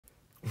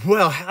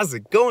Well, how's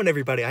it going,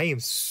 everybody? I am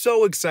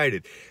so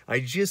excited. I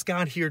just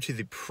got here to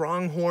the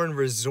Pronghorn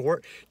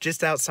Resort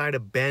just outside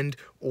of Bend,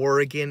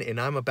 Oregon, and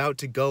I'm about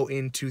to go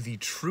into the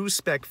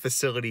TrueSpec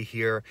facility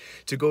here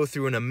to go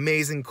through an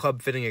amazing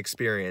club fitting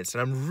experience.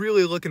 And I'm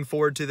really looking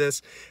forward to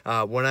this.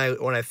 When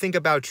I think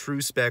about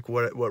TrueSpec,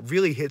 what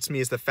really hits me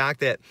is the fact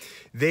that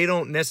they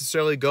don't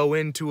necessarily go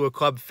into a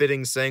club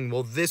fitting saying,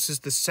 well, this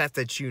is the set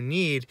that you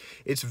need.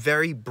 It's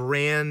very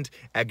brand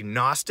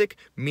agnostic,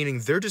 meaning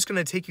they're just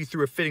going to take you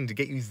through a fitting to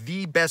get you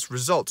the best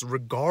results,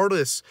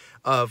 regardless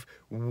of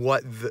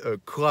what the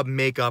club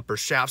makeup or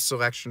shaft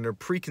selection or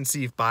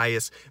preconceived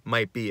bias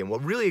might be. And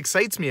what really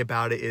excites me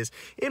about it is,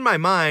 in my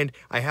mind,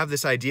 I have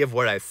this idea of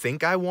what I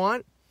think I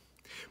want,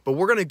 but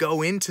we're going to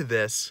go into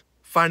this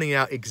finding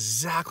out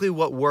exactly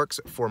what works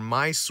for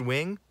my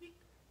swing,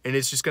 and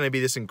it's just going to be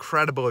this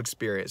incredible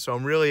experience. So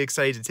I'm really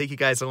excited to take you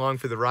guys along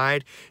for the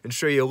ride and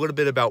show you a little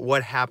bit about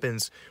what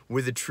happens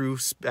with the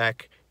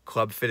TrueSpec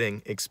club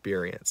fitting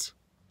experience.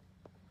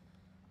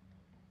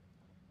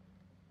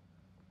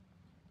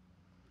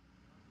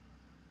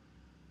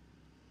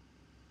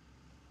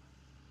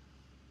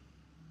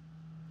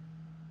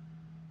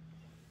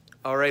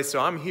 All right, so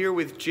I'm here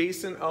with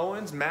Jason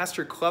Owens,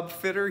 Master Club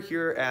Fitter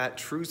here at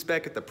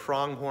TrueSpec at the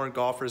Pronghorn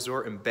Golf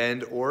Resort in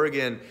Bend,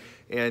 Oregon.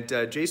 And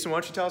Jason, why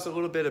don't you tell us a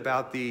little bit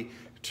about the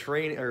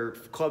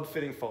club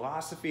fitting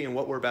philosophy and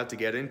what we're about to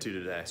get into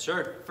today?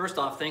 Sure. First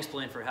off, thanks,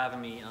 Blaine, for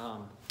having me,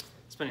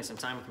 spending some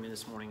time with me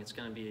this morning. It's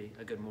going to be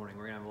a good morning.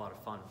 We're going to have a lot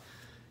of fun.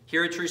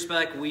 Here at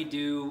TrueSpec, we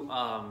do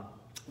a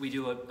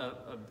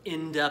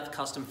in-depth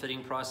custom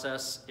fitting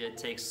process. It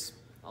takes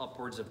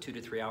upwards of 2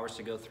 to 3 hours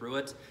to go through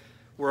it.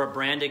 We're a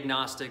brand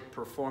agnostic,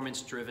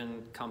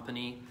 performance-driven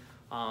company.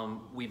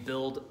 We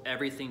build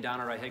everything down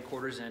at our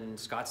headquarters in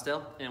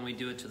Scottsdale, and we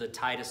do it to the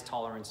tightest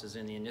tolerances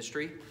in the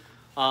industry.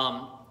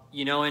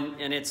 You know,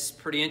 and it's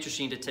pretty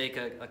interesting to take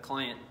a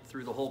client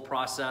through the whole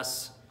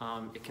process.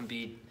 It can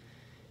be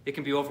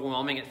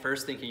overwhelming at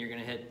first, thinking you're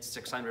going to hit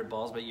 600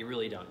 balls, but you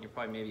really don't. You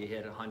probably maybe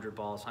hit 100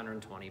 balls,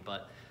 120,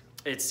 but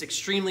it's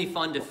extremely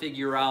fun to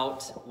figure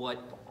out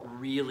what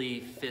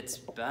really fits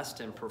best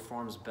and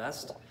performs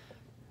best.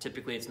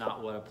 Typically, it's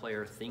not what a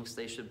player thinks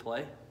they should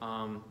play,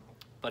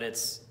 but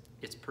it's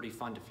pretty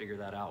fun to figure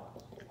that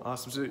out.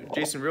 Awesome. So,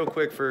 Jason, real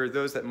quick, for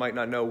those that might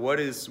not know, what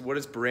does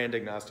brand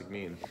agnostic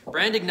mean?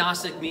 Brand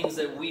agnostic means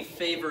that we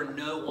favor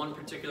no one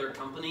particular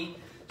company.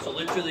 So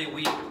literally,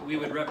 we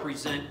would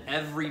represent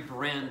every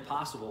brand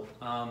possible.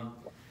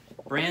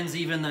 Brands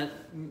even that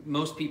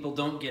most people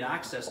don't get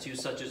access to,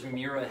 such as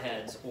Mura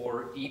heads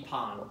or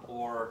Epon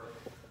or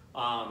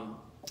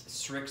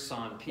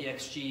Strixon,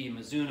 PXG,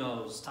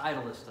 Mizuno's,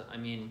 Titleist. I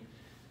mean,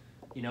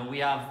 you know, we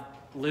have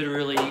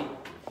literally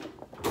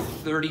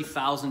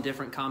 30,000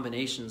 different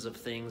combinations of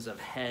things, of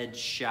head,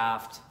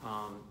 shaft,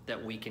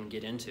 that we can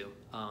get into,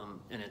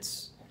 and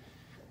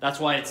that's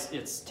why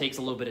it takes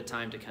a little bit of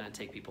time to kind of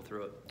take people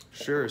through it.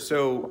 Sure.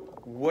 So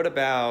what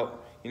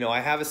about, you know,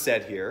 I have a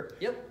set here.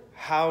 Yep.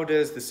 How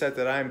does the set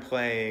that I'm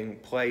playing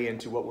play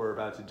into what we're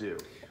about to do?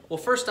 Well,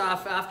 first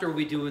off, after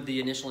we do the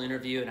initial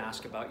interview and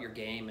ask about your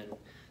game and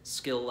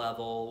skill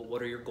level,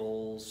 what are your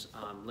goals,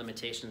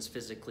 limitations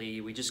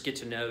physically, we just get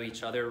to know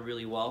each other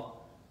really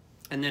well.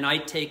 And then I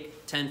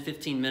take 10,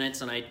 15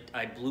 minutes and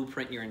I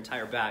blueprint your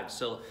entire bag.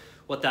 So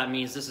what that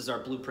means, this is our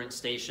blueprint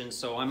station.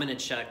 So I'm gonna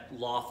check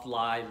loft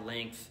lie,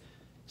 length,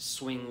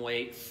 swing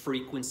weight,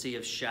 frequency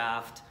of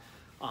shaft,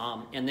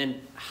 and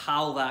then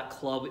how that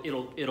club,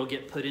 it'll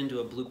get put into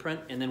a blueprint,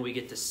 and then we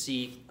get to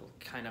see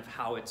kind of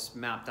how it's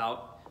mapped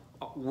out.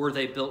 Were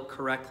they built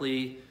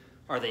correctly?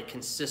 Are they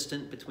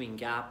consistent between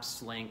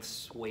gaps,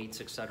 lengths, weights,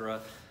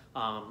 etc.?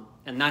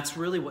 And that's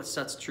really what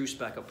sets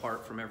TrueSpec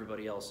apart from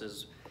everybody else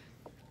is,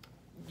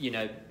 you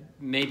know,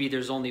 maybe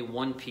there's only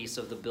one piece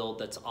of the build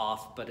that's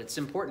off, but it's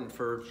important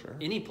for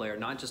any player,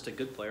 not just a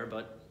good player,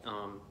 but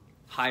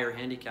higher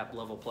handicap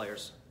level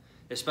players,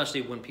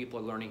 especially when people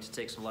are learning to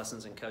take some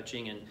lessons in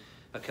coaching and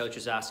a coach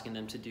is asking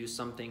them to do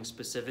something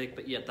specific,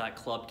 but yet that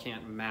club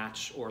can't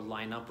match or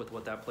line up with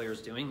what that player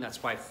is doing.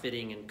 That's why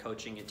fitting and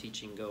coaching and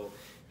teaching go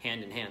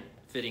hand in hand.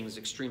 Fitting is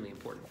extremely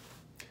important.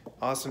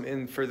 Awesome.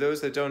 And for those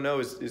that don't know,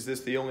 is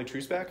this the only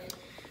TrueSpec?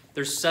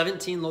 There's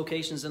 17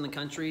 locations in the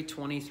country,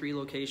 23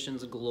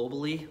 locations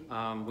globally.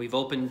 We've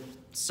opened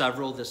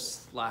several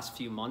this last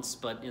few months,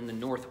 but in the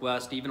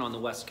Northwest, even on the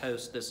West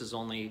Coast, this is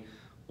only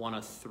one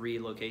of 3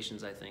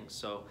 locations, I think.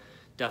 So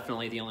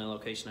definitely the only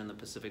location in the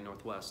Pacific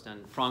Northwest.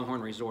 And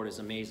Pronghorn Resort is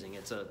amazing.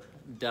 It's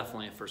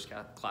definitely a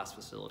first-class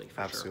facility,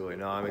 for Absolutely. sure.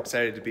 No, I'm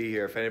excited to be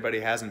here. If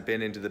anybody hasn't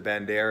been into the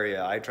Bend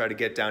area, I try to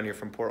get down here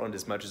from Portland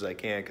as much as I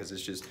can because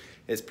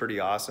it's pretty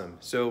awesome.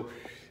 So,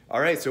 all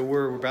right, so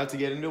we're about to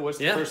get into what's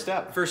the first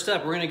step? First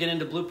step, we're going to get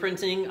into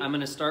blueprinting. I'm going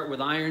to start with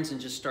irons and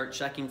just start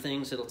checking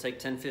things. It'll take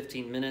 10,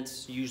 15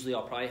 minutes. Usually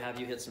I'll probably have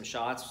you hit some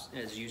shots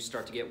as you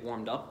start to get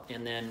warmed up,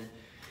 and then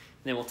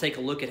we'll take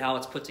a look at how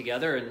it's put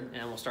together,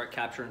 and we'll start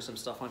capturing some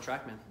stuff on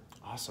TrackMan.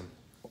 Awesome.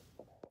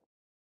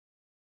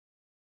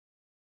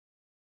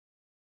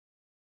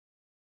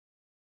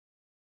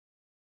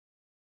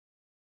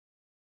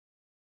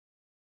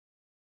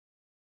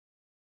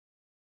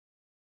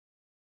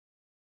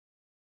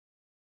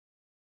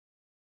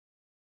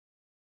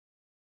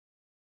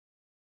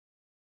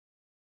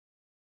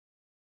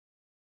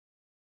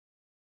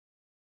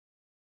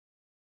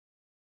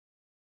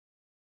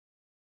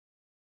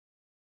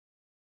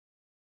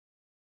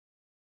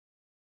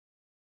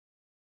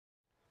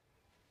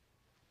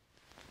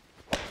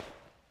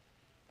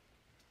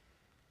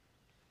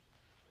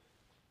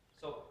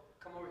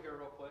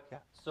 Yeah.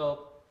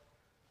 So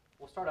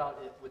we'll start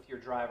out with your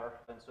driver.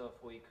 And so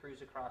if we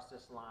cruise across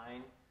this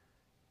line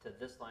to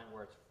this line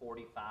where it's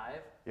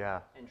 45,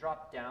 Yeah. and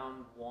drop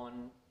down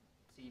 1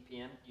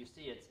 CPM, you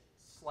see it's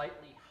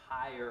slightly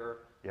higher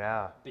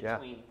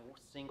between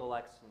single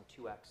X and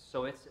 2X.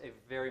 So it's a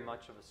very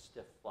much of a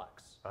stiff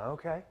flex.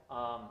 Okay.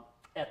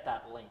 At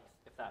that length,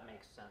 if that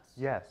makes sense.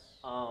 Yes.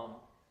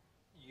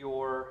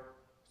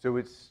 So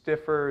it's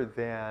stiffer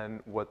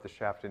than what the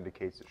shaft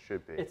indicates it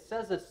should be. It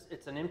says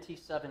it's an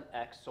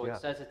MT7X, so it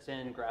says it's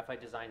in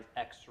Graphite Design's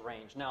X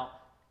range. Now,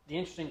 the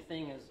interesting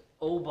thing is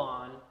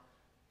Oban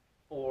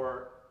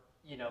or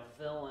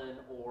Villain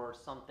or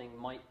something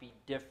might be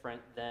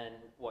different than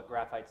what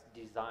Graphite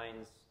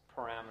Design's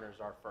parameters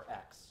are for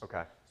X.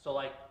 Okay. So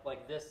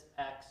like this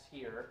X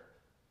here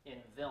in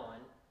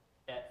Villain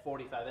at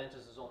 45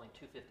 inches is only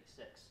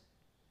 256.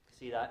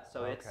 See that?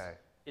 So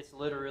it's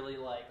literally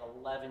like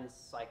 11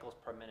 cycles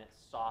per minute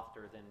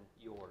softer than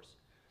yours.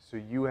 So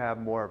you have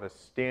more of a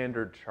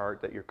standard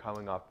chart that you're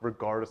coming off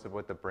regardless of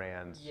what the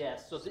brand's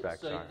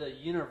specs are. The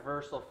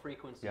universal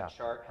frequency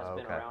chart has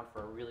been around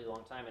for a really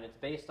long time, and it's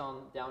based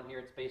on, down here,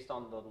 it's based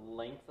on the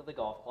length of the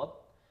golf club,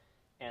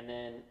 and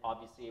then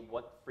obviously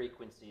what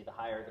frequency, the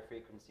higher the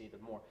frequency, the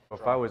more.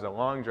 If I was a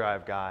long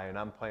drive guy and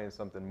I'm playing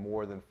something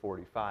more than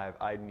 45,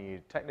 I'd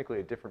need technically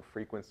a different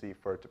frequency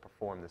for it to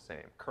perform the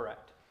same.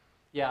 Correct.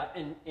 Yeah,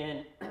 and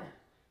I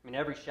mean,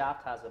 every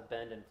shaft has a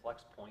bend and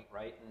flex point,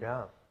 right?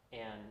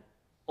 And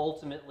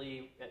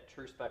ultimately, at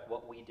TrueSpec,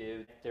 what we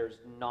do, there's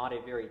not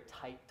a very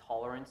tight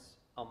tolerance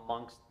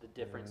amongst the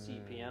different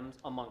CPMs,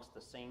 amongst the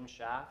same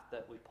shaft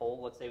that we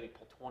pull. Let's say we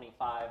pull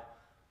 25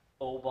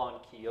 Oban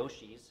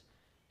Kiyoshis,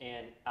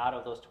 and out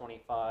of those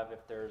 25,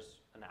 if there's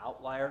an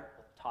outlier,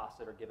 we'll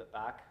toss it or give it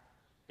back.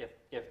 If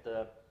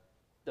the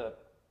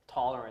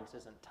tolerance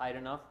isn't tight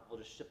enough, we'll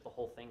just ship the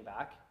whole thing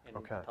back and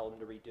tell them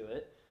to redo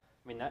it.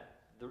 I mean,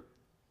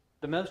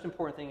 the most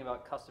important thing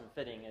about custom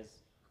fitting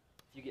is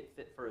if you get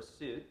fit for a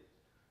suit,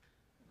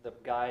 the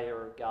guy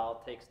or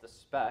gal takes the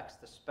specs.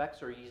 The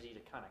specs are easy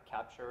to kind of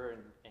capture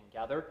and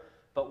gather,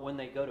 but when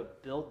they go to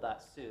build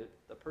that suit,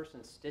 the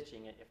person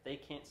stitching it, if they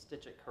can't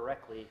stitch it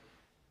correctly,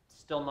 it's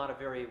still not a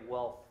very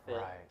well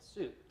fit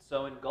suit.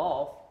 So in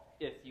golf,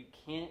 if you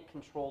can't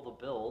control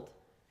the build,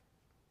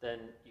 then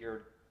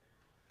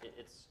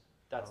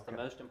that's the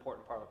most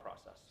important part of the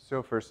process.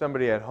 So for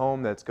somebody at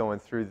home that's going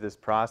through this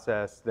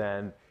process,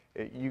 then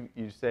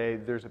you say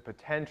there's a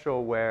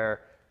potential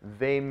where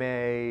they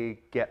may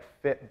get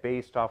fit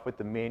based off what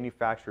the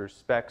manufacturer's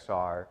specs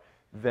are.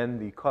 Then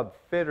the club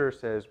fitter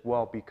says,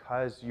 well,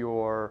 because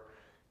your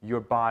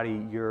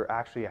body, you're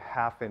actually a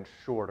 ½ inch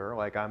shorter.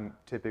 Like I'm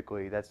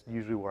typically, that's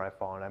usually where I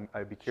fall, and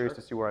I'd be curious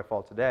to see where I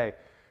fall today.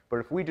 But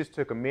if we just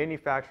took a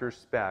manufacturer's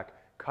spec,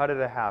 cut it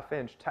a ½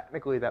 inch,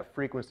 technically that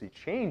frequency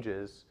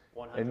changes,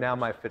 100%. And now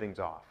my fitting's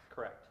off.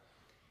 Correct.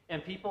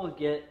 And people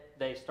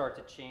they start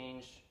to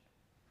change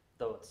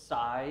the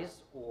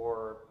size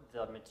or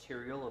the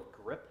material of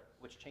grip,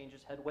 which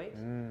changes head weight.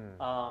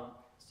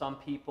 Some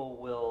people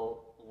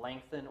will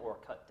lengthen or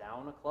cut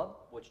down a club,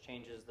 which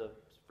changes the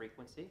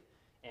frequency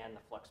and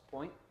the flex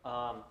point,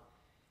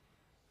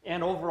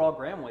 and overall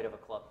gram weight of a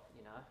club.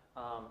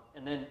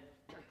 And then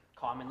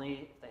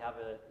commonly, if they have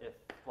if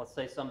let's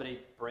say somebody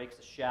breaks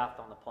a shaft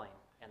on the plane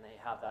and they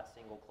have that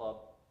single club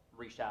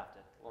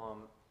reshafted,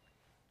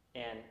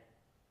 and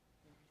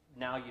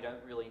now you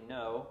don't really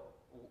know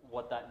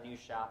what that new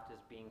shaft is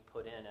being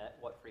put in at,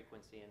 what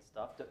frequency and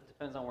stuff.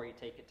 Depends on where you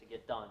take it to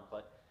get done,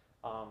 but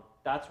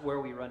that's where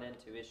we run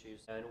into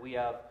issues. And we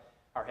have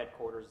our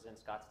headquarters in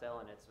Scottsdale,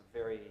 and it's a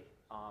very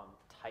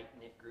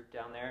tight-knit group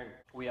down there. And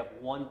we have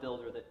one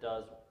builder that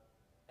does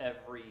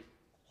every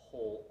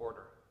whole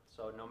order.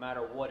 So no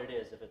matter what it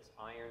is, if it's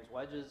irons,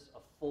 wedges, a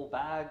full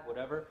bag,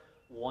 whatever,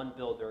 one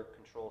builder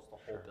controls the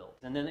whole build.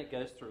 And then it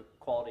goes through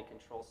quality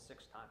control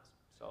 6 times.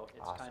 So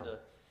it's kind of,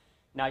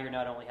 now you're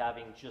not only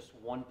having just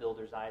one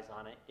builder's eyes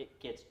on it, it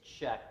gets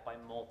checked by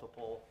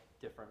multiple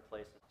different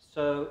places.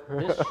 So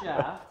this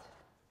shaft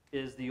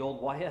is the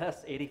old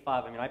YS85.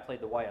 I mean, I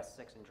played the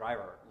YS6 in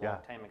driver a long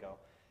time ago.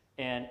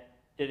 And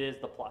it is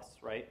the plus,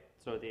 right?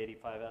 So the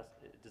 85S,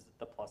 does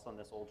the plus on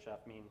this old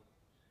shaft mean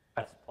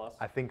S plus?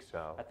 I think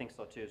so. I think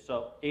so too.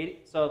 So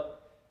it's...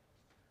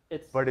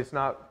 But it's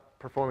not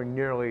performing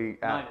nearly,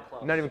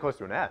 not even close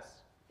to an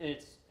S.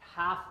 It's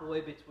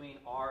halfway between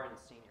R and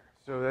senior.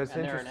 So that's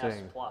interesting. They're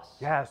an S plus.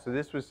 Yeah, so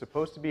this was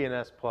supposed to be an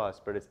S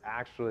plus, but it's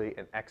actually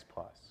an X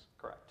plus.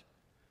 Correct.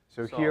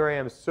 So here I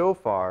am so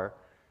far,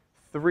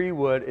 3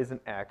 wood is an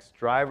X,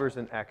 driver's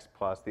an X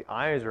plus, the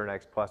irons are an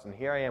X plus, and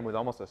here I am with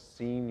almost a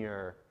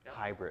senior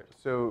hybrid.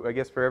 So I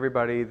guess for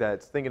everybody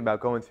that's thinking about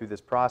going through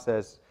this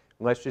process,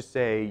 let's just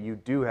say you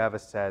do have a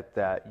set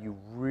that you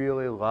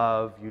really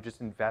love, you just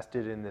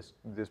invested in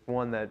this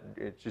one that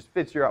it just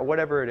fits your,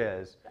 whatever it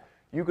is.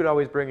 You could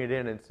always bring it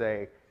in and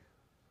say,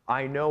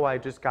 I know I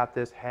just got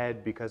this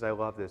head because I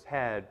love this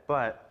head,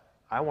 but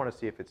I want to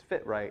see if it's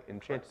fit right,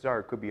 and chances are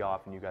it could be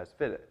off and you guys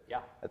fit it.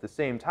 Yeah. At the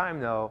same time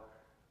though,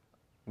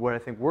 what I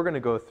think we're going to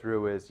go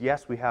through is,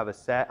 yes, we have a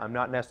set. I'm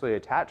not necessarily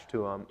attached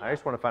to them. I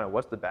just want to find out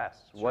what's the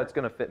best, what's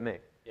going to fit me.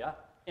 Yeah,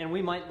 and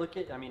we might look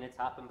at, I mean, it's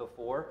happened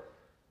before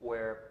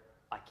where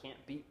I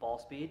can't beat ball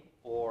speed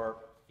or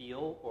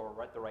feel or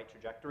the right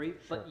trajectory,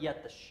 but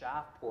yet the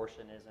shaft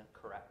portion isn't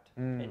correct.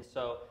 And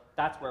so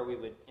that's where we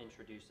would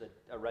introduce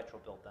a retro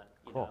build then.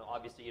 You know,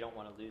 obviously you don't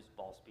want to lose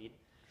ball speed.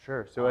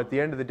 Sure. So at the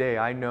end of the day,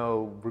 I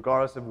know,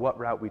 regardless of what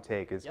route we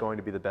take, it's going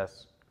to be the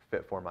best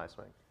fit for my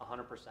swing.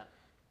 100%.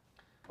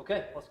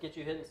 Okay, let's get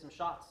you hitting some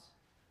shots.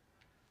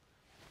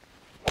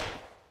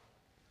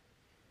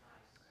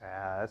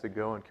 Yeah, that's a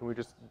good one. Can we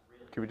just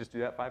do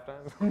that 5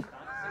 times?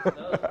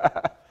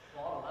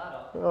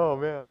 Oh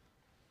man.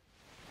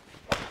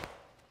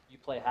 You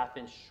play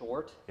half-inch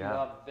short. Yeah. You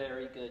have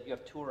very good. You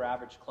have tour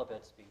average club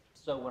head speed.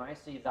 So when I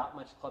see that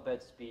much club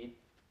head speed,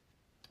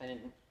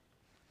 and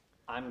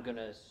I'm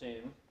gonna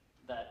assume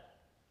that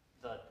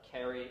the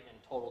carry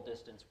and total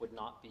distance would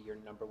not be your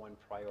 #1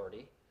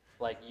 priority.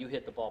 Like you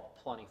hit the ball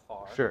plenty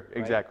far. Sure. Right?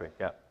 Exactly.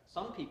 Yeah.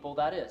 Some people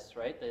that is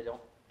right. They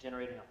don't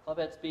generate enough club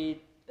head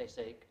speed. They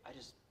say,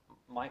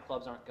 my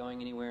clubs aren't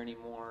going anywhere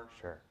anymore.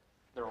 Sure.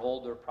 They're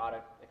older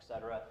product,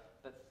 etc.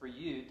 But for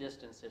you,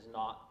 distance is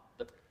not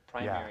the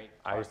primary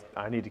target.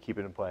 I need to keep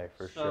it in play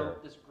for sure. So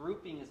this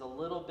grouping is a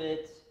little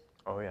bit.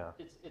 Oh yeah.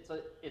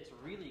 It's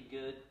really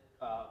good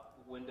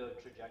window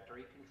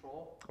trajectory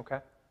control. Okay.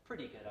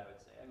 Pretty good, I would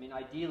say. I mean,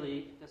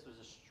 ideally, if this was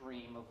a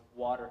stream of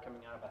water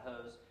coming out of a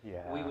hose,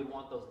 we would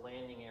want those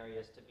landing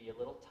areas to be a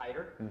little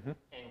tighter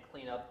and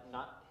clean up,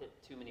 not hit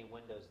too many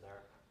windows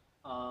there.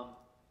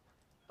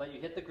 But you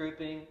hit the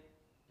grouping.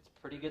 It's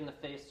pretty good in the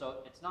face,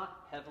 so it's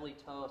not heavily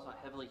toe, it's not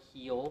heavily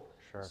heel.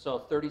 Sure. So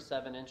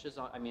 37 inches,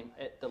 I mean,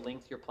 at the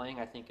length you're playing,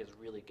 I think is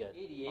really good.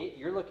 88,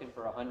 you're looking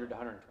for 100 to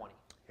 120.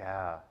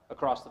 Yeah.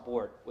 Across the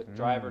board with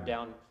driver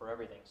down for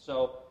everything.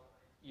 So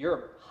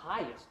your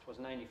highest was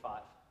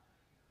 95,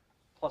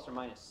 plus or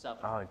minus 7.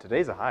 Oh, and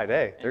today's a high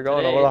day. And They're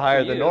going today, a little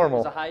higher for than you, normal.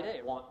 It's a high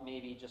day. Want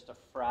maybe just a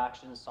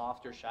fraction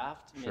softer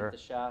shaft to make the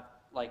shaft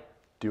like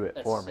do it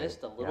for me.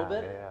 assist a little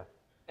bit. Yeah.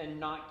 And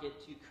not get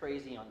too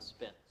crazy on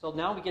spin. So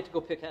now we get to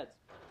go pick heads.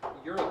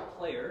 You're a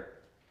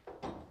player,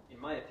 in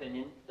my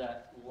opinion,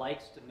 that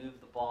likes to move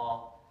the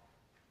ball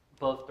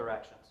both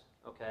directions,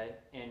 okay?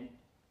 And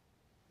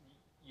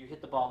you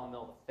hit the ball in the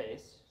middle of the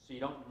face, so you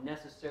don't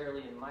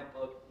necessarily, in my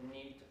book,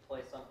 need to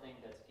play something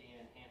that's gain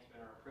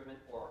enhancement or improvement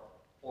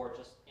or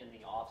just in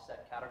the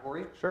offset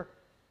category. Sure.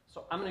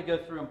 So I'm going to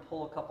go through and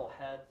pull a couple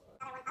heads.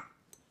 I'm going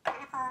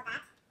to pull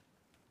that.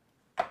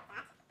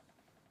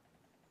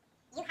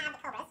 You have the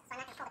Cobras, so I'm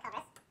not going to pull the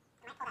Cobras.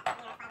 I might pull that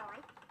near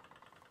 501.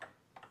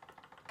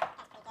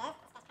 That's pretty good.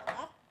 That's pretty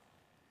good.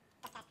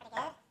 This guy's pretty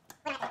good.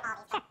 We're not going to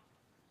all these.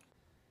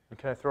 And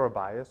can I throw a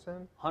bias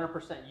in?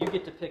 100%. You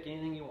get to pick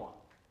anything you want.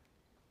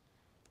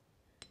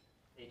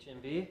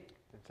 HMB.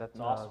 That's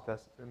awesome.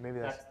 That's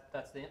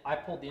I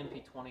pulled the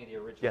MP20, the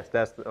original. yes.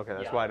 That's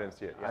why I didn't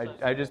see it. Yeah.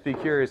 I just be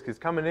curious because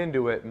coming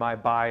into it, my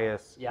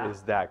bias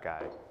is that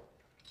guy.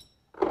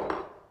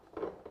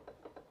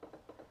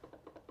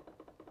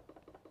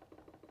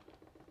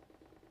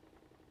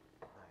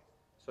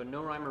 So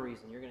no rhyme or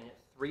reason. You're going to hit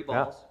 3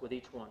 balls with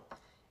each one.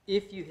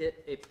 If you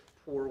hit a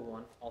poor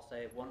one, I'll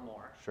say one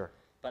more. Sure.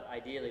 But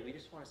ideally, we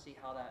just want to see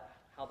how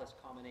this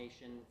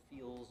combination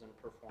feels and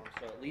performs.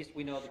 So at least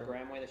we know the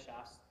Gramway, the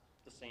shaft's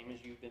the same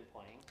as you've been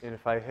playing. And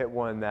if I hit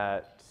one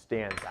that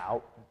stands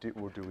out, do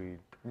we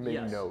make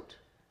note?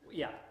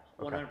 Yeah,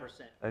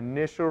 100%.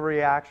 Initial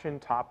reaction,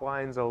 top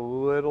line's a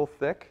little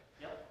thick.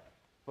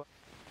 Yep.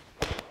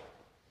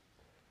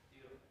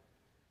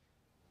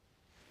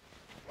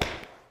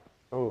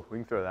 Oh, we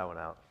can throw that one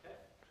out. Okay.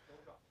 Go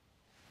drop.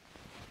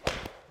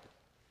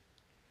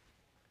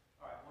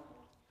 All right, one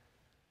more.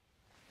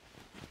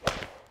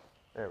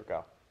 There we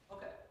go.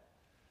 Okay.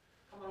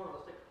 Come on over.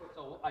 Let's take a quick.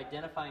 So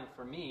identifying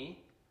for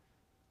me,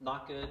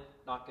 not good,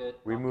 not good.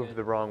 We moved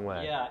the wrong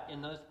way. Yeah,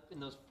 in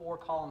those 4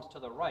 columns to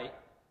the right,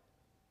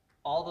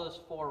 all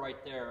those 4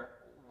 right there,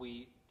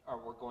 we're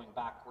going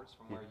backwards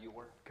from where you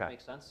were. Okay.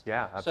 Makes sense?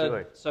 Yeah,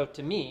 absolutely. So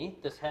to me,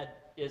 this head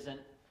isn't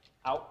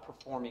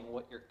outperforming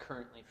what you're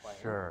currently playing.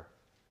 Sure.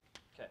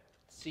 Okay.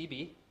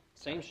 CB,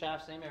 same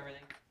shaft, same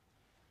everything.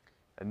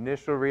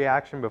 Initial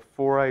reaction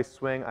before I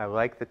swing, I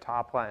like the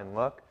top line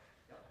look.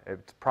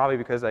 It's probably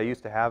because I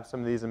used to have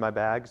some of these in my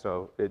bag,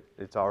 so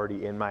it's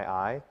already in my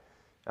eye.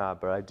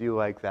 But I do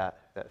like that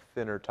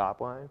thinner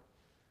top line.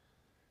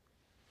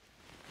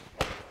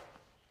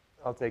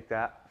 I'll take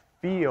that.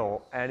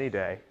 Feel any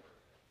day.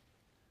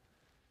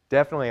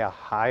 Definitely a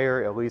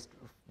higher, at least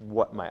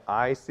what my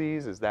eye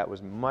sees, is that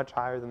was much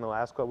higher than the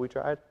last club we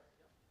tried.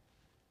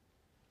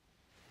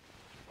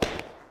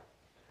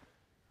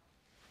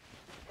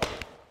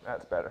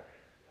 That's better.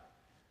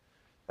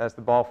 That's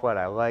the ball flight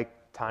I like.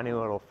 Tiny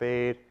little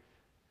fade.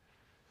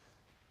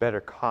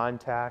 Better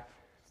contact.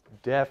 It's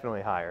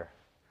definitely higher.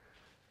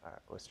 All right,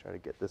 let's try to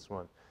get this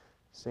one.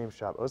 Same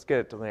shot. Let's get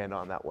it to land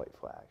on that white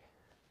flag.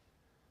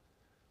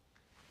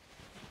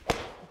 All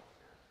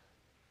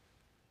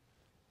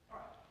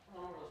right,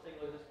 come on over. Let's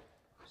take a look at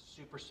this.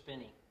 Super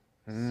spinny.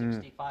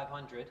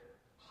 6,500.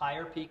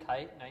 Higher peak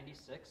height,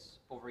 96,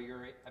 over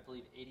your, I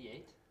believe,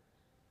 88.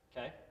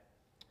 Okay.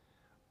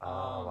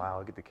 Oh, wow,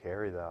 look at the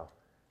carry, though.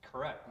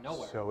 Correct,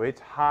 nowhere. So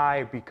it's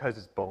high because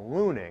it's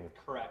ballooning.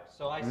 Correct.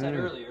 So I said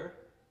earlier,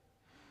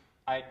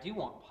 I do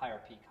want higher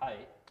peak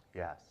height.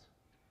 Yes.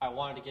 I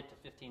wanted to get to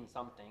 15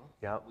 something.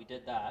 Yep. We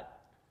did that.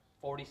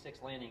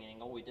 46 landing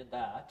angle, we did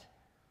that.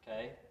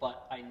 Okay.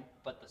 But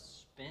the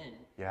spin.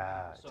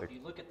 Yeah. So if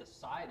you look at the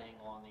side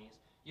angle on these,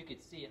 you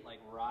could see it like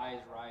rise,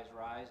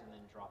 and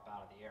then drop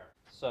out of the air.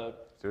 So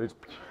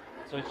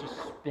it's just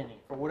spinning.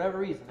 For whatever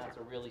reason, that's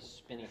a really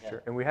spinny head.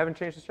 Sure. And we haven't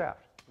changed the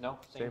shaft. No,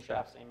 same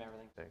shaft, same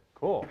everything.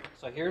 Cool.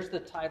 So here's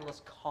the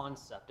Titleist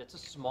concept. It's a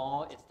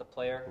small, it's the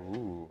player.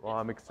 Ooh, well,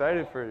 I'm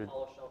excited for.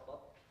 Hollow shell club.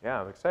 Yeah,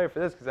 I'm excited for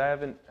this because I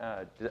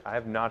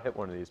have not hit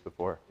one of these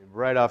before.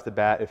 Right off the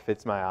bat, it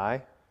fits my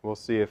eye. We'll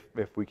see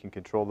if we can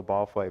control the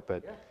ball flight,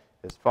 but Yeah.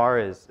 as far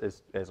as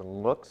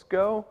looks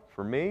go,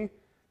 for me,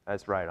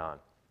 that's right on.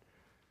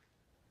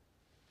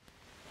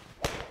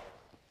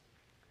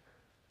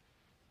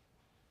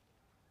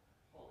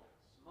 Holy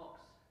smokes.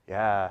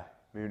 Yeah,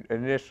 I mean,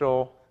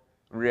 initial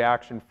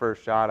reaction,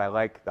 first shot, I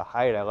like the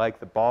height, I like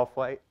the ball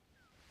flight.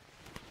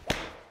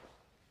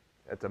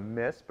 It's a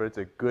miss, but it's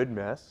a good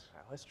miss.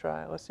 All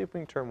right, let's see if we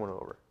can turn one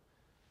over.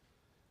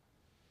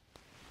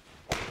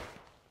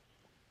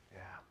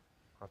 Yeah,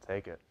 I'll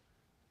take it.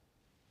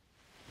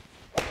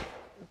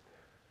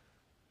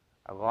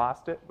 I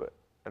lost it, but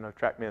I know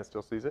TrackMan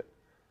still sees it.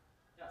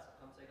 Yeah, so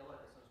come take a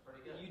look. This one's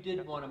pretty good. You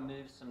did want to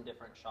move some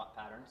different shot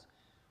patterns.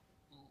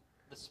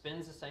 The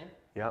spin's the same.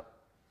 Yep.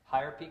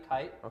 Higher peak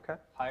height. Okay.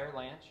 Higher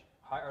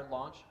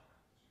launch,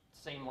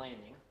 same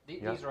landing.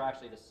 These are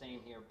actually the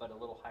same here, but a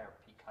little higher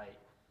peak height.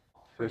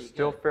 So it's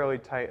still fairly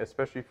tight,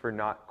 especially for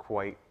not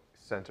quite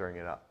centering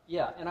it up.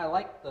 Yeah, and I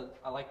like the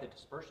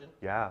dispersion.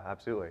 Yeah,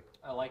 absolutely.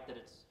 I like that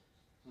it's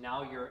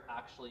now you're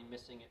actually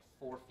missing it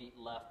 4 feet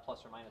left,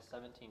 plus or minus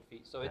 17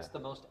 feet. So it's the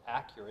most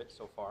accurate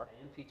so far.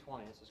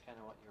 MP20, this is kind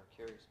of what you were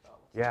curious about.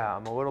 Yeah,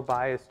 I'm a little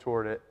biased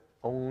toward it,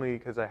 only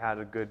because I had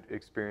a good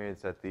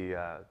experience at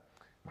the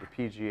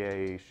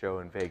PGA show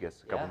in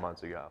Vegas a couple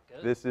months ago.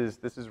 Good. This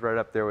is right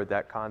up there with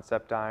that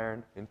concept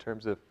iron in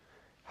terms of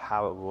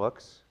how it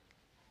looks,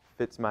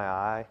 fits my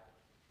eye.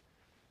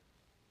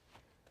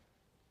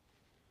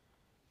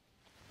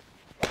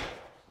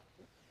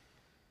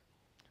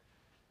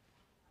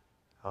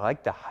 I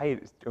like the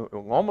height. It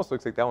almost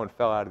looks like that one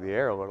fell out of the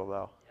air a little,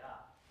 though.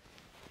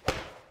 Yeah.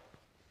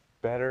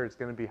 Better, it's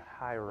going to be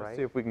high right. Let's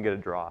see if we can get a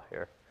draw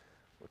here.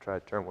 We'll try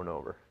to turn one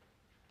over.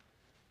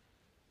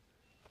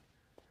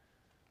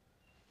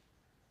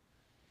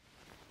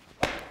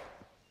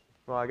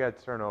 Well, I got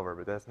to turn over,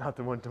 but that's not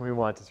the one we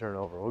want to turn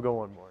over. We'll go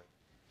one more.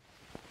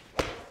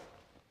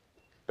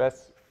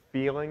 Best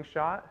feeling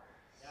shot?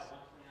 Yeah,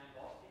 129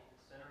 ball speed,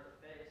 the center of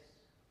the face.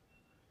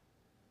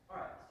 All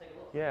right, let's take a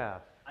look. Yeah.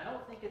 I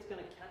don't think it's going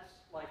to catch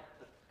like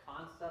the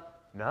concept.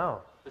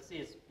 No. But see,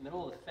 it's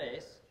middle of the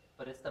face,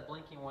 but it's the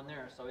blinking one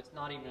there, so it's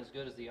not even as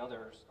good as the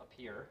others up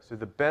here. So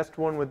the best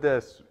one with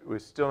this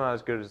was still not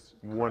as good as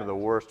one of the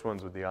worst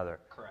ones with the other.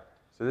 Correct.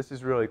 So this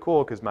is really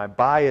cool because my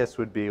bias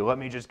would be, let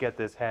me just get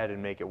this head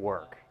and make it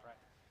work. Right.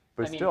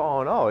 But I mean, still,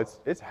 all in all,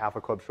 it's half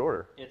a club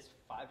shorter. It's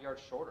 5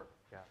 yards shorter.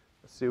 Yeah.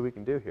 Let's see what we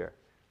can do here.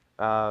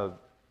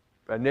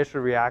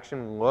 Initial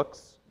reaction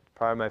looks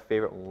probably my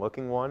favorite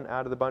looking one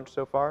out of the bunch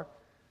so far.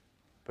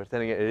 But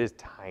then again, it is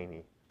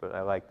tiny, but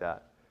I like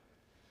that.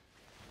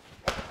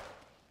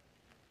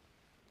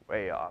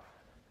 Way off.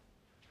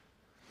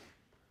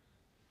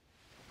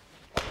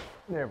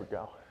 There we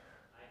go.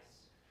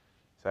 Nice.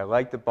 So I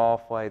like the ball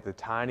flight, the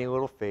tiny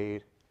little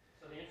fade.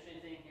 So the interesting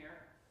thing here,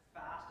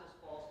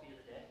 fastest ball speed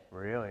of the day.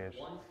 Really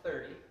interesting.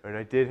 130. But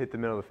I did hit the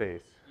middle of the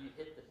face. You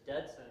hit the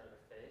dead center of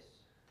the face.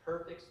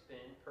 Perfect spin,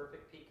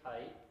 perfect peak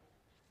height.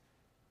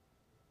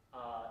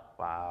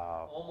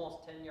 Wow.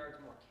 Almost 10 yards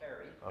more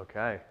carry.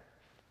 Okay.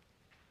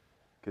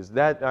 Because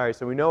that, all right,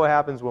 so we know what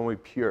happens when we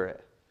pure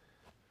it.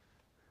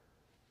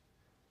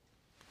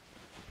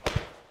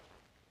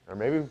 Or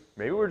maybe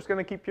we're just going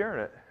to keep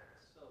puring it.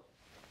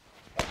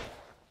 So,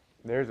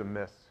 There's a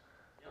miss.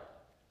 yep.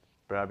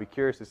 But I'd be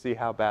curious to see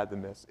how bad the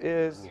miss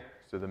is. Here.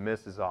 So the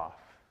miss is off.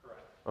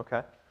 Correct.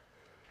 Okay.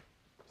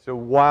 So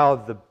while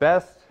the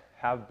best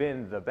have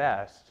been the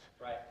best,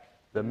 Right.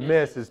 the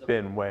miss has is the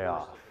been way worst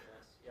off. of the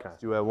miss. Yes. Okay.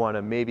 Do I want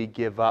to maybe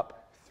give up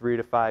 3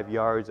 to 5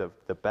 yards of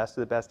the best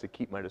to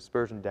keep my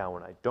dispersion down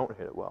when I don't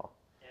hit it well?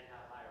 And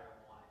have higher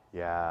MY.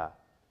 Yeah.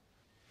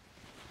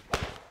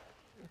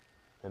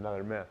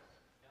 Another miss.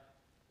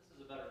 This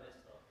is a better miss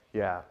though.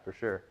 Yeah, for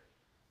sure.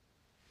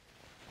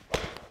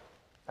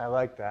 I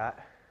like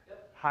that.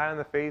 Yep. High on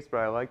the face, but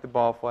I like the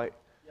ball flight.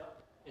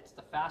 Yep. It's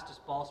the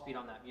fastest ball speed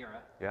on that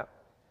Mira. Yep.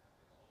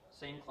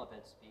 Same club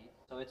head speed.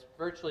 So it's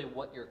virtually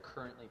what you're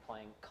currently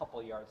playing, a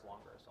couple yards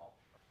longer is all.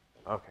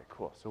 Okay,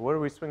 cool. So what are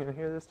we swinging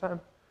here this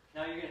time?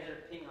 Now you're going to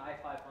hit a ping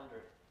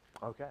I-500.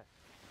 Okay.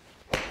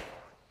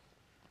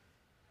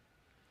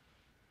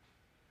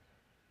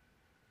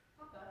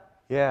 Not bad.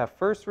 Yeah,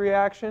 first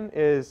reaction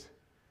is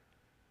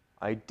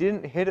I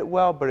didn't hit it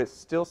well, but it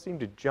still seemed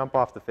to jump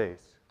off the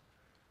face.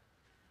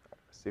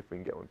 Let's see if we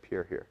can get one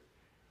pure here.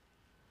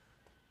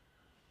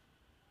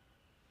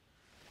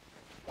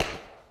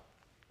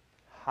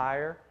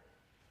 Higher,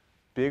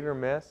 bigger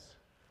miss.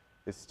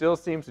 It still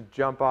seems to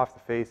jump off the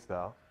face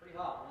though. Pretty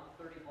hot,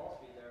 130 ball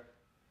speed there.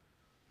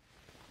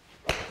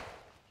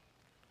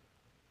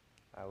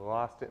 I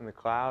lost it in the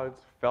clouds,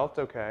 felt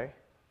okay.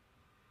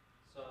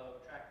 So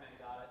TrackMan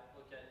got it.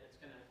 Look at it.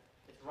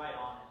 It's right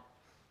on it.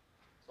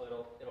 So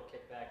it'll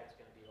kick back. It's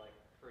gonna be like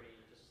pretty,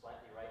 just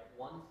slightly right.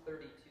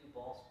 132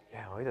 ball speed.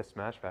 Yeah, I like that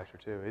smash factor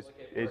too. It's Look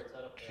at where it's it's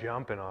at up there.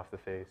 jumping off the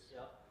face.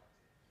 Yep.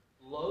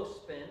 Low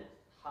spin,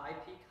 high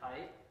peak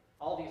height.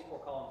 All these 4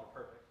 columns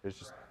are perfect.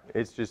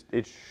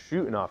 It's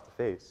shooting off the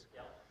face.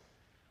 Yep.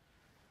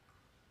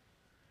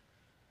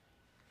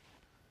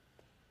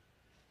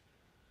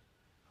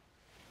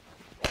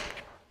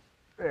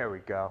 There we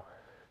go.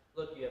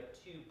 Look, you have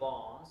 2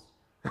 bombs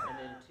and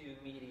then 2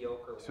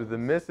 mediocre ones. So the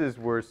misses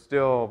were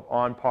still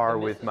on par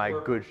with my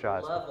good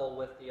shots. Level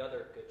with the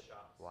other good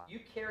shots. Wow. You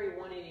carry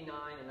 189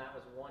 and that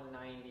was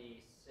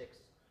 196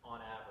 on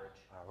average.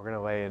 All right, we're going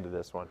to lay into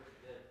this one.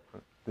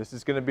 This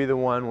is going to be the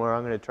one where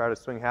I'm going to try to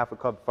swing half a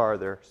club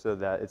farther so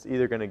that it's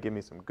either going to give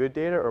me some good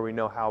data or we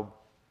know how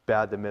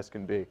bad the miss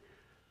can be.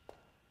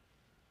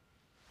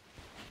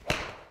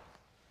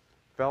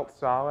 Felt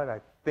solid. I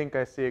think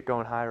I see it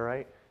going high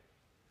right.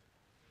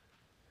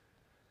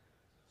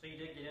 So you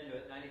did get into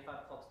it,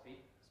 95 club speed.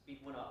 Speed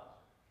went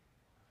up.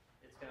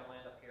 It's going to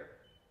land up here.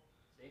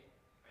 See?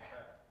 Right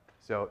there.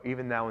 So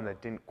even that one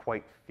that didn't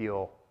quite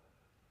feel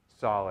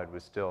solid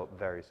was still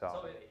very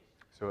solid.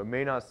 So it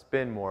may not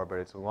spin more, but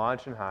it's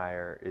launching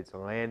higher, it's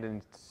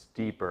landing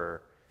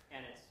steeper,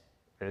 and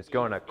it's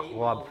going a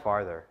club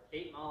farther.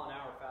 8 mile an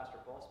hour faster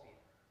ball speed.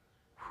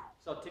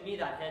 So to me,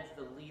 that head's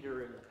the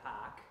leader in the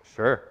pack.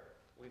 Sure.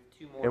 We have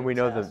 2 more. And we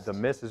to know test. the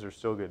misses are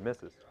still good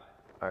misses.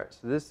 All right,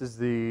 so this is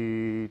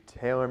the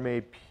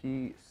TaylorMade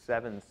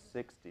P760.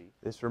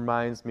 This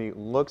reminds me,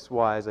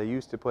 looks-wise, I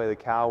used to play the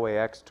Callaway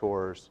X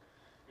Tours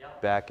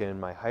back in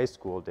my high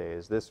school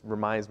days. This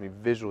reminds me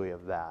visually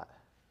of that.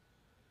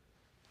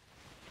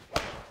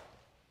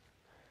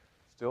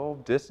 Still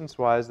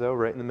distance-wise, though,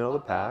 right in the middle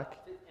of the pack.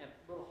 A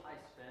little high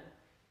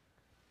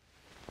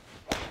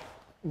spin.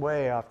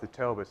 Way off the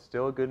toe, but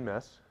still a good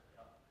miss.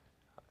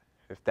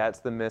 If that's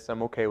the miss,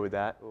 I'm okay with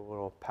that. A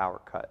little power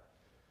cut.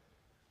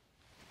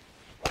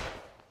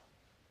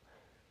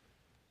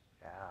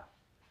 Yeah.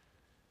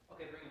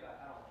 Okay, bring it back.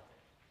 I don't like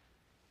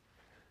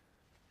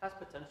it. Has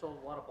potential,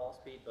 a lot of ball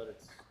speed, but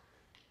it's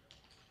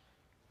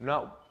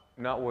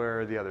Not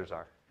where the others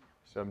are.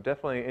 So I'm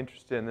definitely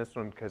interested in this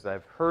one because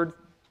I've heard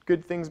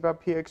good things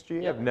about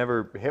PXG. Yep. I've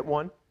never hit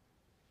one.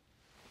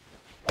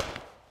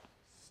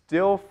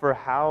 Still, for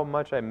how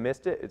much I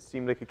missed it, it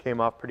seemed like it came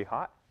off pretty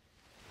hot.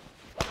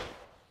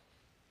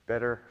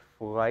 Better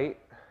flight.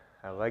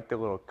 I like the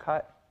little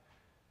cut.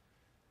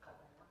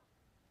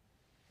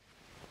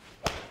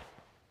 all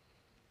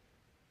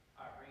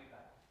right. Bring it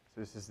back.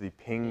 So this is the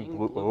ping Ping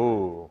blue. blue.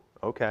 Oh,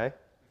 okay.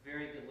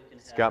 Very good looking.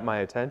 It's got my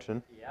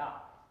attention. Yeah,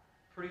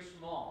 pretty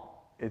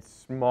small. It's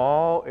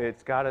small.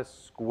 It's got a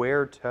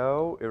square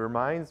toe. It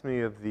reminds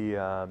me of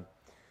the.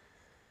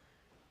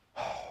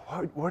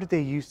 What did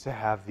they used to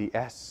have? The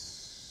SG.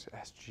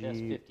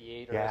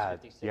 S58 or yeah,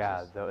 S56s.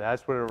 yeah.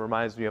 That's what it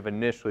reminds me of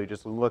initially,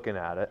 just looking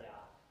at it. Yeah.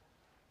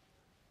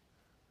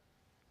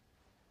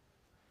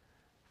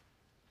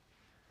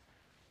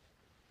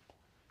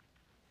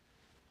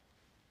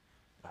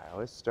 All right,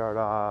 let's start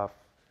off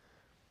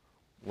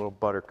a little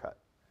buttercut.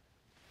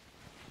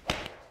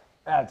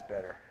 That's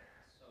better.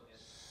 So good.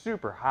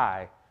 Super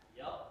high,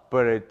 Yep.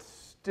 but it's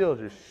still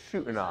just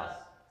shooting This off. has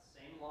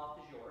same loft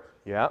as yours.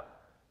 Yep.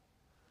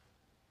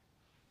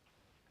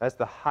 That's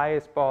the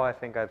highest ball I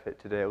think I've hit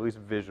today, at least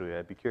visually.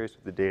 I'd be curious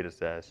what the data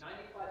says.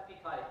 95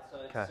 peak height,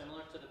 so it's Okay.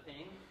 similar to the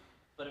ping,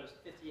 but it was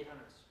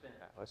 5,800 spin.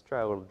 Let's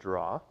try a little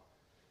draw.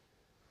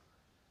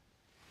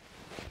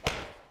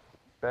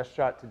 Best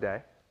shot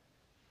today.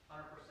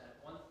 100%.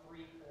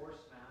 134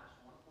 smash,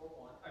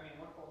 141. I mean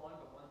 141,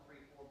 but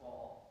 134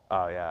 ball.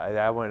 Oh yeah,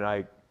 that one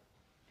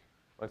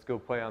let's go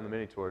play on the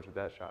mini tours with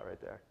that shot right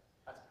there.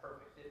 That's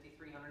perfect.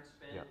 5,300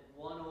 spin, Yep.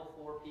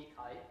 104 peak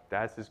height.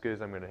 That's as good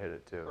as I'm going to hit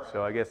it too. Correct.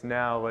 So I guess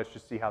now let's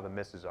just see how the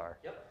misses are.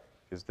 Yep.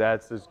 Because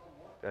that's as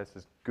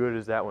good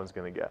as that one's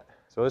going to get.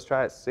 So let's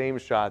try it. Same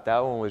shot. That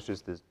one was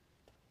just this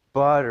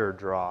butter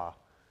draw.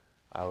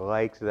 I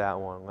liked that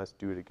one. Let's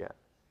do it again.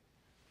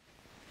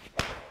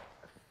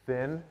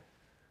 Thin.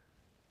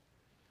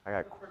 I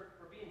got. For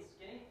being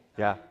skinny,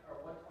 Yeah. or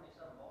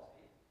 127 ball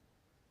speed.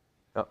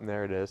 Oh,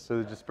 there it is.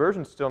 So the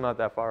dispersion's still not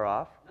that far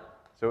off. No.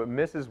 So it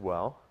misses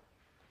well.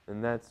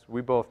 And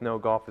we both know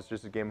golf is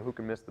just a game of who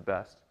can miss the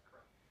best.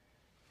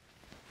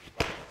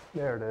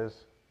 There it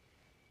is.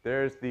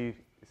 There's the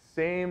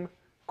same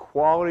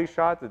quality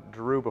shot that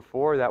Drew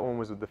before. That one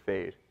was with the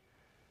fade.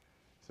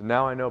 So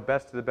now I know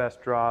best of the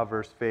best draw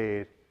versus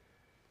fade.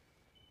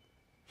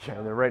 Yeah,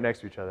 and they're right next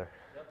to each other.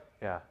 Yep.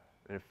 Yeah,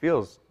 and it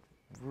feels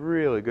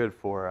really good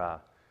for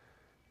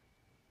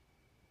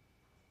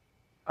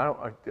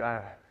I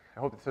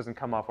hope this doesn't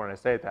come off when I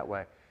say it that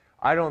way.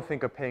 I don't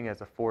think of Ping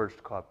as a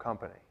forged club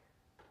company.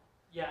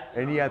 Yeah.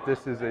 And yet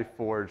this is a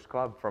forged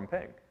club from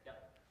Ping,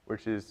 Yep.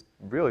 which is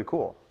really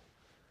cool.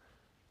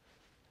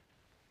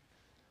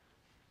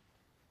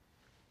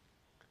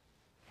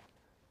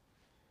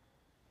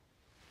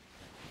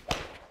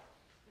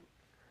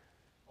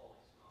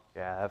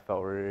 Yeah, that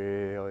felt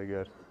really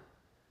good.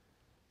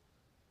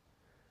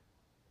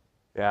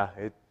 Yeah,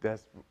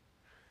 that's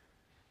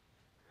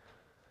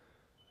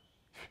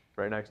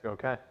right next.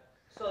 Okay.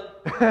 So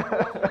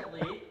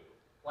ultimately,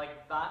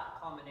 like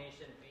that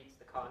combination beats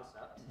the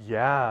concept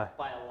Yeah.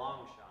 by a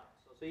long shot.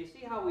 So you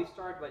see how we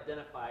started to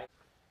identify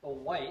the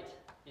white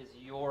is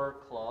your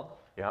club,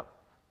 Yep.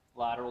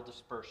 lateral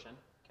dispersion,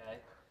 okay?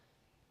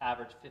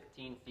 Average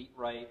 15 feet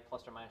right,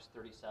 plus or minus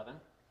 37.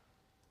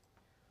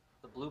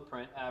 The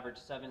blueprint average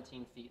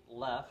 17 feet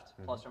left,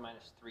 plus or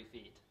minus 3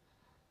 feet,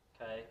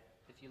 okay?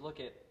 If you look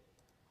at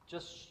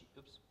just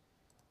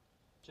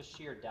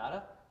sheer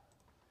data,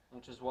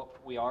 which is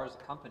what we are as a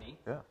company.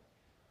 Yeah.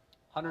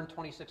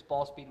 126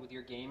 ball speed with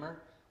your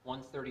gamer,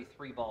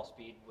 133 ball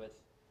speed with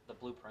the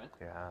blueprint.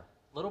 Yeah. A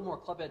little more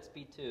club head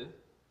speed too,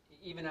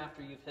 even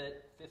after you've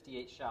hit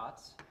 58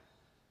 shots.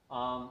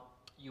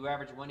 You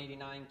average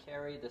 189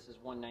 carry, this is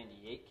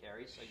 198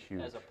 carry, so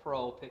Huge. as a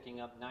pro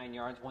picking up 9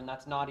 yards, when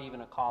that's not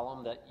even a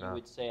column that you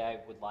would say I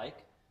would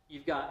like.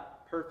 You've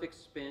got perfect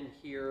spin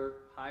here,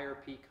 higher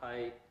peak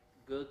height,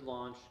 good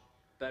launch,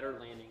 better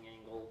landing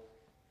angle,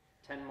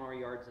 10 more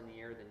yards in the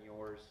air than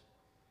yours,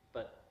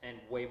 and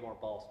way more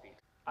ball speed.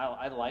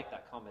 I like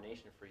that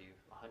combination for you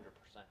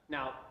 100%.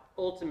 Now,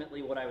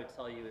 ultimately what I would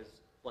tell you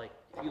is, like,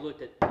 if you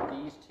looked at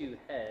these two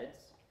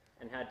heads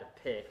and had to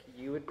pick,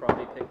 you would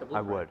probably pick the blueprint.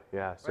 I would,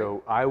 yeah.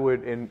 So I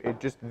would, and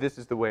this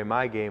is the way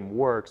my game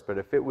works, but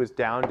if it was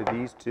down to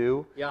these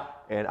two, Yeah.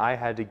 and I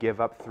had to give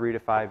up 3 to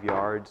 5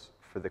 yards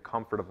for the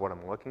comfort of what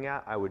I'm looking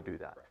at, I would do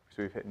that.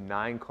 So we've hit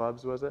 9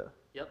 clubs, was it?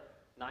 Yep,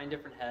 9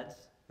 different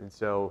heads. And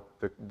so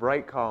the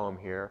right column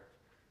here,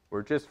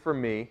 were just for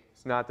me.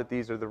 It's not that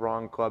these are the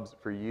wrong clubs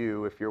for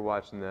you if you're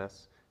watching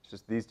this. It's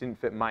just these didn't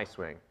fit my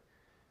swing.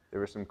 There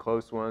were some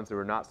close ones. There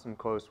were not some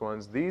close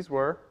ones. These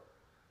were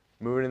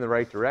moving in the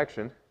right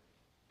direction.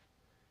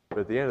 But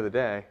at the end of the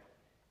day,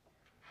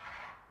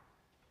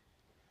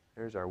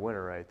 there's our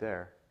winner right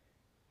there.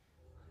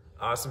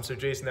 Awesome. So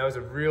Jason, that was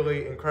a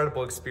really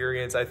incredible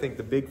experience. I think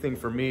the big thing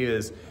for me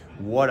is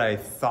what I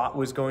thought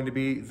was going to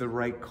be the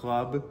right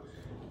club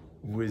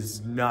was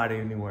not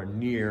anywhere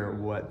near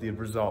what the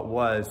result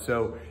was.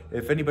 So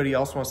if anybody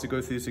else wants to go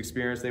through this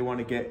experience, they want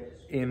to get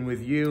in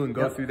with you and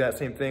go through that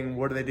same thing,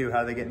 what do they do?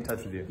 How do they get in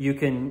touch with you? You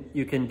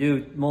can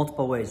do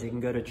multiple ways. You can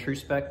go to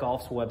TrueSpec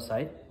Golf's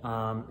website.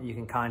 You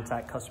can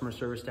contact customer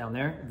service down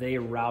there. They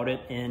route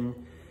it in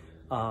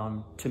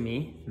to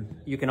me.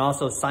 You can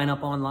also sign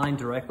up online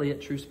directly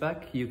at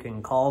TrueSpec. You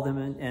can call them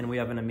and we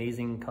have an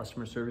amazing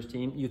customer service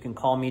team. You can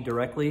call me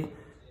directly.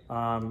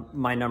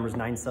 My number is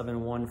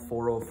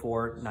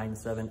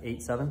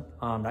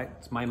 971-404-9787.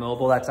 That's my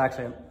mobile. That's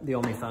actually the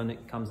only phone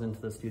that comes into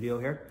the studio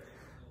here.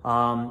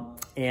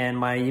 And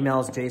my email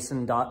is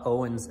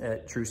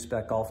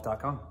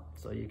jason.owens@truespecgolf.com.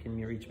 So you can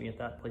reach me at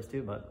that place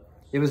too. But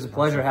it was a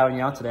pleasure having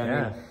you out today.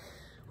 I mean,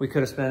 we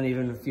could have spent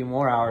even a few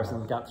more hours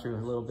and got through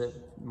a little bit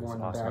more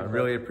in the bag. I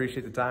really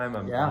appreciate the time.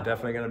 I'm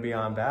definitely going to be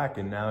on back.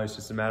 And now it's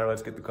just a matter of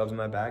let's get the clubs in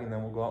my bag and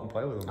then we'll go out and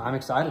play with them. I'm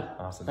excited.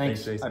 Awesome.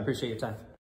 Thanks Jason. I appreciate your time.